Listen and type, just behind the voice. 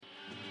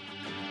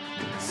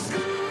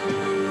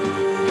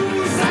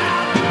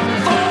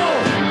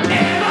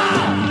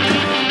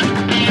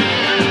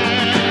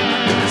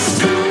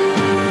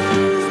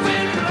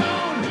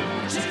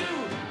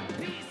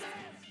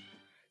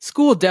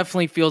School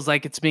definitely feels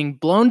like it's being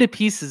blown to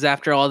pieces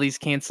after all these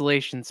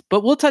cancellations,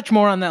 but we'll touch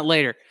more on that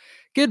later.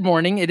 Good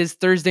morning. It is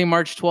Thursday,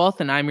 March 12th,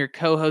 and I'm your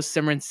co-host,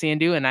 Simran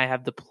Sandhu, and I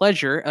have the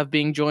pleasure of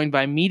being joined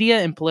by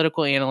media and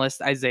political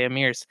analyst Isaiah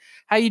Mears.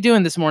 How you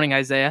doing this morning,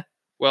 Isaiah?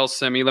 Well,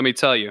 Simi, let me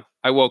tell you,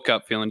 I woke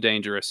up feeling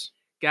dangerous.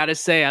 Gotta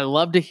say, I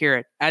love to hear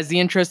it. As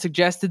the intro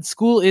suggested,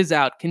 school is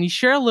out. Can you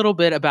share a little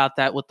bit about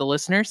that with the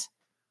listeners?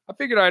 I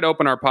figured I'd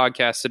open our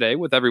podcast today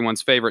with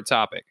everyone's favorite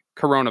topic,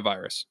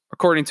 coronavirus.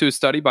 According to a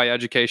study by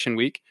Education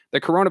Week, the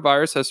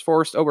coronavirus has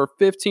forced over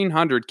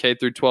 1,500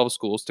 K-12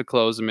 schools to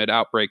close amid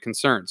outbreak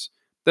concerns.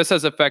 This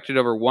has affected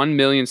over 1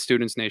 million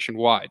students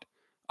nationwide.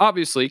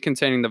 Obviously,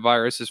 containing the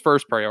virus is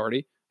first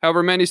priority.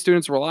 However, many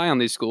students rely on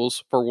these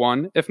schools for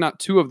one, if not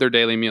two, of their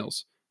daily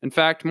meals. In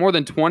fact, more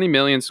than 20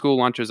 million school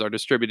lunches are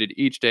distributed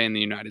each day in the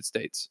United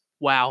States.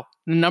 Wow,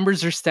 the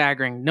numbers are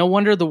staggering. No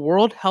wonder the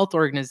World Health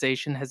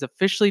Organization has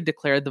officially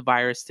declared the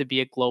virus to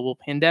be a global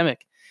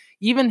pandemic,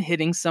 even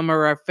hitting some of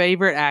our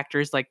favorite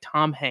actors like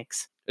Tom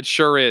Hanks. It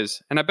sure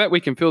is, and I bet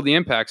we can feel the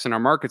impacts in our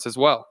markets as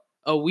well.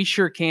 Oh, we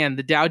sure can.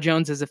 The Dow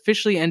Jones has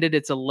officially ended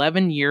its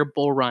 11-year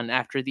bull run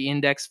after the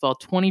index fell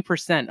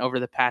 20%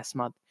 over the past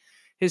month.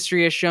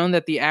 History has shown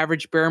that the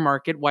average bear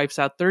market wipes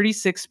out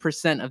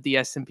 36% of the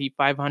S&P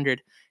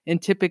 500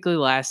 and typically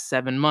lasts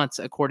 7 months,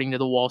 according to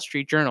the Wall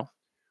Street Journal.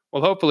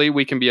 Well, hopefully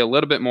we can be a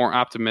little bit more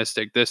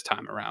optimistic this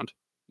time around.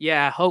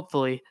 Yeah,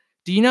 hopefully.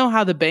 Do you know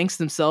how the banks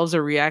themselves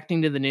are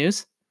reacting to the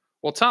news?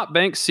 Well, top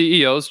bank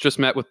CEOs just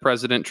met with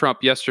President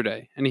Trump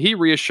yesterday, and he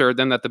reassured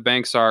them that the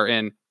banks are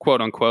in,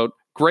 quote-unquote,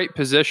 great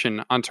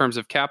position on terms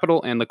of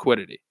capital and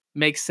liquidity.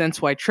 Makes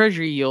sense why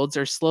Treasury yields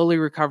are slowly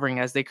recovering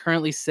as they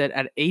currently sit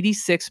at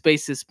 86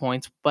 basis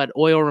points, but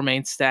oil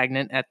remains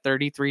stagnant at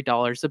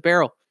 $33 a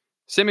barrel.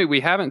 Simi, we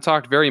haven't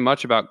talked very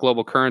much about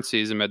global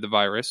currencies amid the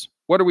virus.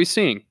 What are we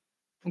seeing?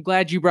 I'm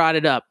glad you brought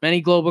it up. Many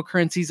global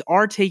currencies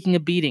are taking a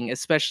beating,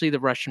 especially the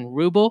Russian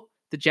ruble,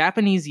 the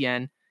Japanese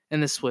yen,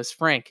 and the Swiss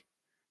franc.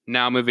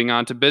 Now moving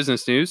on to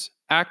business news,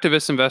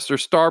 activist investor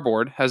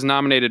Starboard has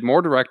nominated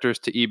more directors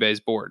to eBay's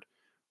board.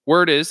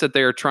 Word is that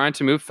they are trying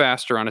to move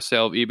faster on a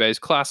sale of eBay's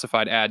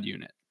classified ad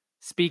unit.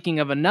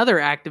 Speaking of another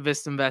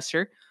activist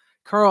investor,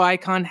 Carl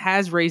Icahn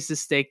has raised his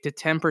stake to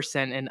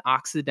 10% in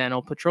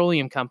Occidental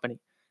Petroleum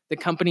Company. The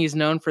company is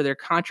known for their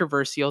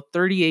controversial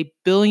 $38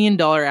 billion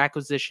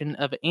acquisition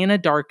of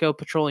Anadarko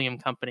Petroleum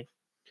Company.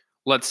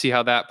 Let's see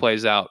how that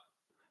plays out.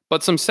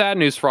 But some sad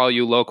news for all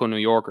you local New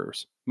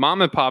Yorkers.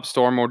 Mom and pop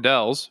store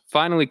Modell's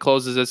finally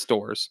closes its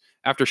doors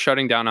after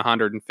shutting down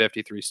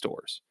 153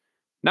 stores.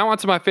 Now on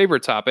to my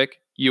favorite topic,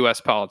 U.S.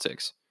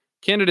 politics.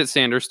 Candidate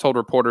Sanders told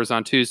reporters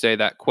on Tuesday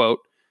that, quote,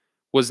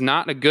 was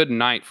not a good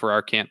night for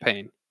our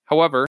campaign.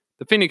 However,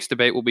 the Phoenix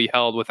debate will be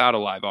held without a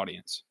live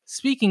audience.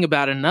 Speaking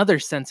about another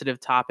sensitive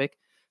topic,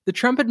 the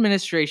Trump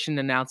administration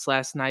announced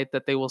last night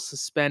that they will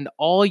suspend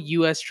all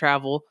U.S.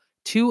 travel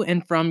to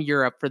and from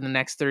Europe for the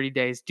next 30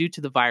 days due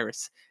to the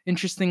virus.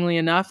 Interestingly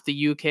enough,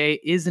 the UK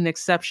is an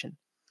exception.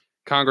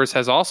 Congress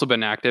has also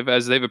been active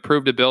as they've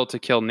approved a bill to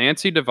kill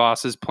Nancy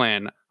DeVos's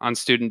plan on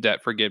student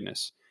debt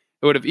forgiveness.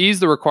 It would have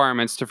eased the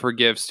requirements to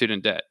forgive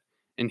student debt.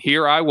 And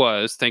here I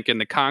was thinking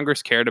the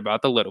Congress cared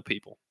about the little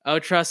people. Oh,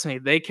 trust me,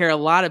 they care a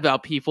lot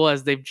about people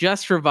as they've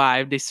just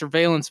revived a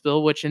surveillance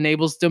bill which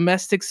enables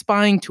domestic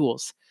spying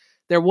tools.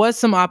 There was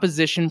some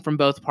opposition from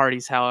both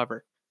parties,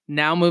 however.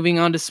 Now moving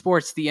on to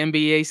sports, the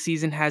NBA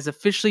season has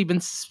officially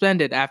been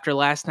suspended after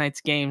last night's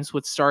games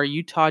with star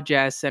Utah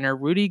Jazz center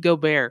Rudy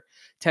Gobert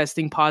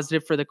testing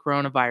positive for the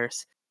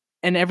coronavirus.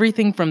 And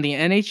everything from the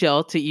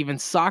NHL to even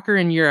soccer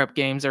in Europe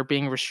games are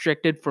being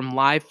restricted from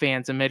live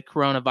fans amid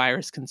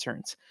coronavirus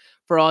concerns.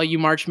 For all you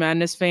March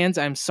Madness fans,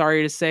 I'm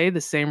sorry to say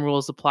the same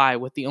rules apply,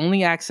 with the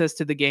only access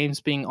to the games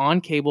being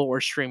on cable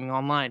or streaming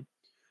online.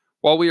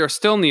 While we are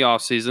still in the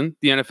offseason,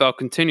 the NFL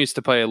continues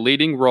to play a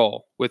leading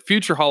role, with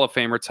future Hall of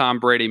Famer Tom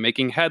Brady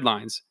making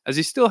headlines as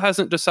he still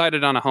hasn't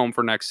decided on a home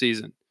for next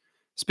season.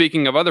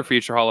 Speaking of other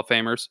future Hall of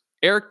Famers,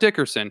 Eric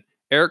Dickerson,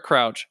 Eric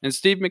Crouch, and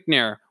Steve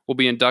McNair will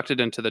be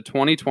inducted into the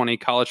 2020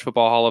 College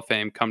Football Hall of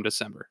Fame come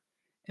December.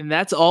 And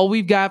that's all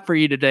we've got for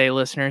you today,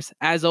 listeners.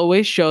 As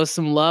always, show us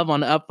some love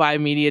on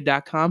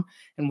up5media.com,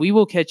 and we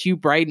will catch you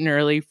bright and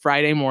early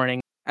Friday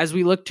morning as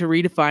we look to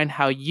redefine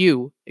how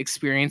you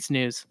experience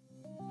news.